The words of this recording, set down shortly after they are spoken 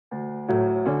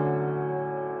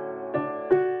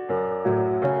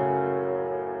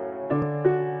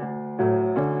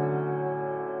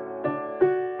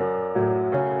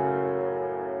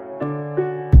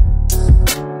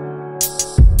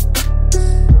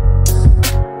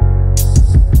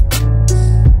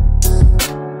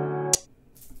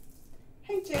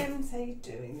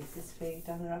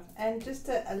done enough. And just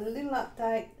a little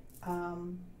update,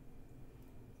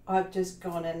 I've just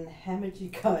gone and hammered you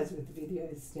guys with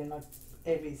videos, you know, like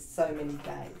every so many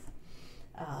days.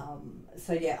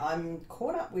 So yeah, I'm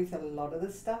caught up with a lot of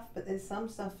the stuff, but there's some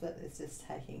stuff that is just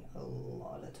taking a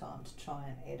lot of time to try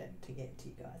and edit to get to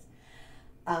you guys.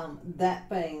 That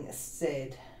being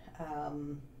said,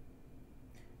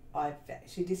 I've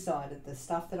actually decided the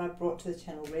stuff that I brought to the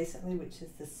channel recently, which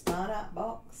is the Smart Art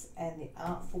box and the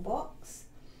Artful box,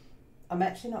 I'm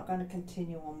actually not going to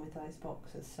continue on with those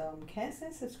boxes, so I'm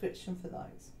cancelling subscription for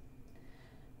those.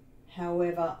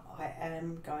 However, I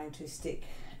am going to stick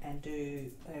and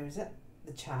do, where is it?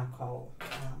 The charcoal,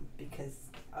 because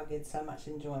I get so much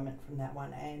enjoyment from that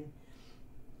one, and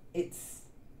it's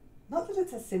not that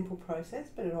it's a simple process,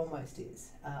 but it almost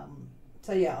is.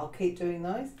 So yeah, I'll keep doing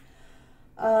those.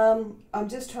 I'm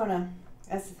just trying to,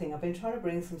 that's the thing, I've been trying to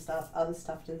bring some stuff, other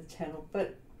stuff to the channel,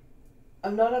 but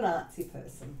I'm not an artsy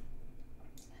person.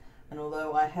 And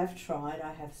although I have tried,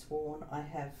 I have sworn, I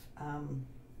have,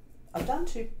 I've done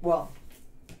two, well,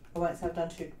 I won't say I've done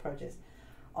two projects.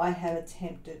 I have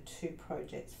attempted 2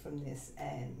 projects from this,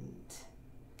 and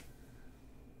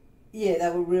yeah, they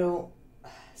were real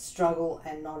struggle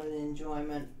and not an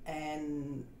enjoyment,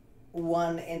 and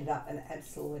one ended up an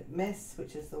absolute mess,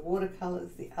 which is the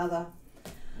watercolors. The other,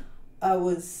 I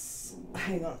was,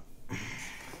 hang on,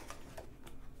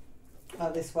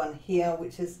 this one here,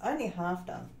 which is only half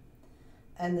done.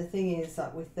 And the thing is,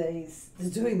 like with these,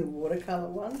 doing the watercolor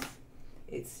ones,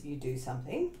 it's you do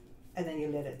something and then you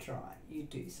let it dry. You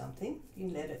do something, you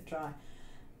let it dry.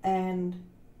 And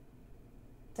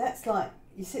that's like,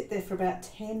 you sit there for about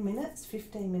 10 minutes,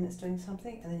 15 minutes doing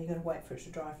something, and then you've got to wait for it to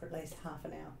dry for at least half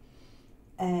an hour.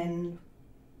 And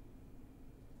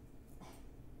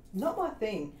not my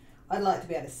thing. I'd like to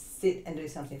be able to sit and do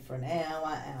something for an hour,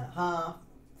 hour and a half,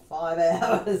 5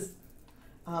 hours.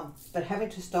 But having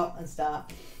to stop and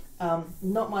start,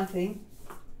 not my thing.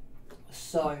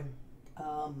 So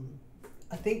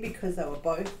I think because they were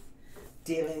both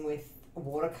dealing with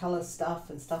watercolor stuff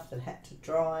and stuff that had to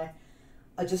dry,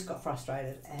 I just got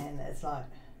frustrated, and it's like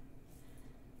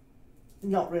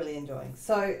not really enjoying.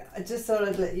 So I just thought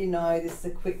I'd let you know, this is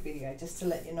a quick video just to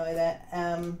let you know that,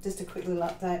 just a quick little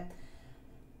update.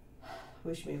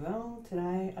 Wish me well.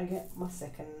 Today I get my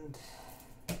second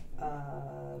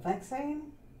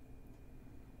vaccine.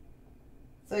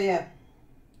 So yeah,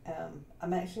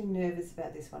 I'm actually nervous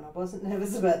about this one. I wasn't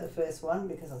nervous about the first one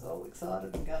because I was all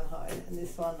excited and going home, and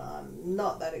this one I'm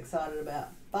not that excited about,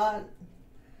 but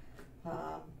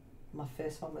my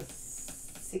first one was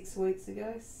 6 weeks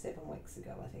ago, 7 weeks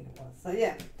ago I think it was. So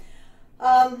yeah,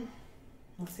 I'll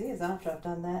see us after I've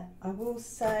done that. I will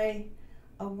say,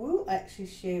 I will actually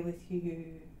share with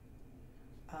you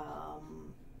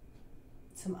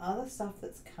some other stuff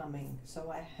that's coming. So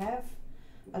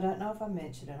I don't know if I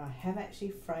mentioned it, I have actually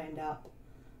framed up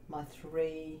my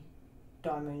 3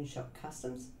 DIYMoon Shop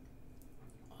customs.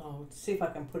 I'll see if I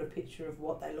can put a picture of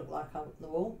what they look like up on the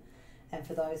wall. And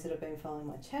for those that have been following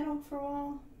my channel for a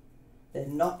while, they're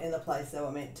not in the place they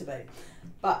were meant to be.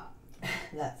 But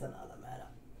that's another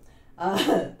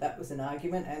matter. That was an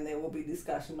argument, and there will be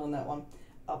discussion on that one.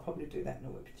 I'll probably do that in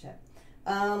a web chat.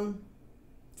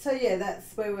 So yeah,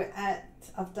 that's where we're at.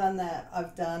 I've done that.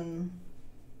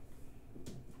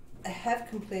 I have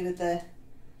completed the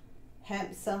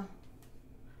hamster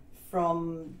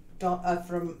from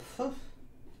DIYMoon,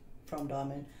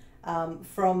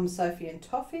 from Sophie and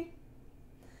Toffee.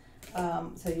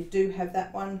 So you do have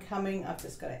that one coming. I've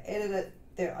just got to edit it.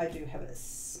 There I do have a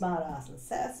Smart Ass and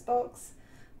Sass box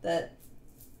that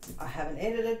I haven't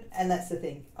edited, and that's the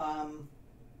thing.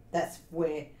 That's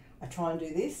where I try and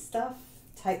do this stuff.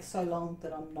 It takes so long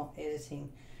that I'm not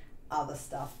editing other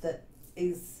stuff that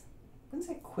is, I wouldn't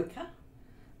say quicker,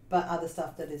 but other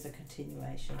stuff that is a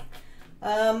continuation.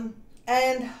 And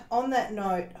on that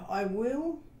note, I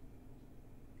will,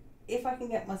 if I can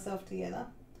get myself together,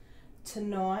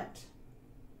 tonight,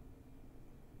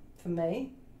 for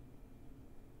me,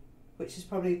 which is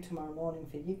probably tomorrow morning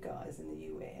for you guys in the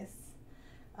US,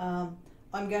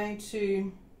 I'm going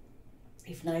to,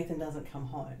 if Nathan doesn't come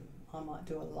home, I might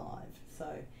do a live. So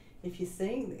if you're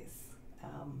seeing this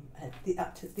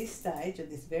up to this stage of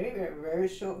this very, very, very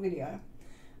short video,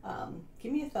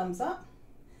 give me a thumbs up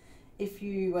if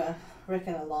you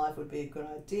reckon a live would be a good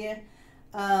idea.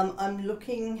 I'm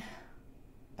looking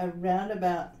around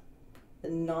about the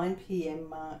 9 PM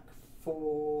mark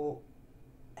for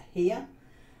here,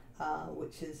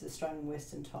 which is Australian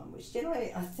Western Time, which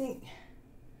generally I think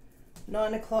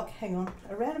 9 o'clock, hang on,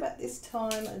 around about this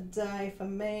time a day for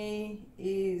me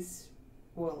is,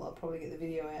 well, I'll probably get the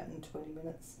video out in 20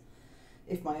 minutes.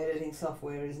 if my editing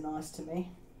software is nice to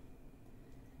me.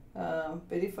 But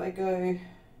if I go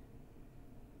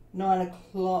 9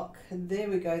 o'clock, there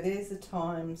we go, there's the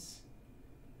times.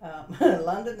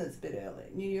 London, it's a bit early.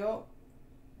 New York,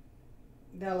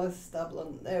 Dallas,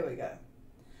 Dublin, there we go.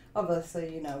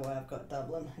 Obviously, you know where I've got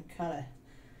Dublin. Kind of,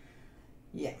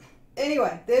 yeah.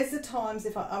 Anyway, there's the times.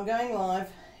 If I'm going live,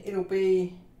 it'll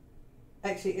be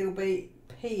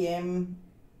PM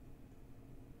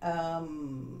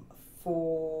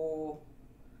for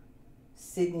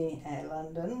Sydney and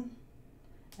London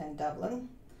and Dublin,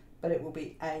 but it will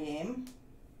be AM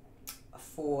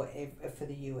for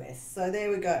the US. So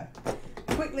there we go.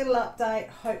 Quick little update.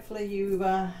 Hopefully you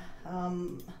are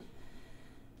going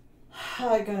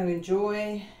to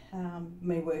enjoy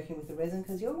me working with the resin,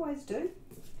 because you always do.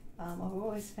 I've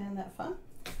always found that fun.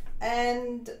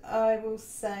 And I will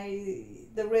say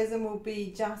the resin will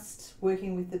be just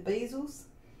working with the bezels,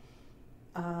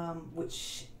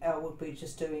 which I will be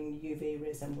just doing UV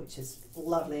resin, which is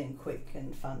lovely and quick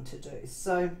and fun to do.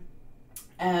 So,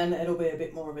 and it'll be a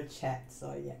bit more of a chat.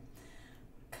 So yeah,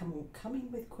 come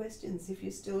in with questions if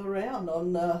you're still around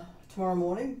on tomorrow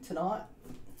morning, tonight,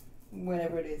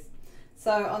 whenever it is.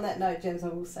 So on that note, gems, I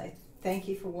will say thank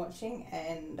you for watching,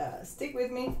 and stick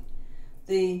with me.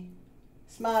 The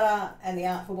Smart Art and the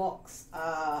Artful Box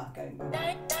are going well.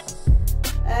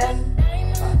 And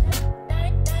bye.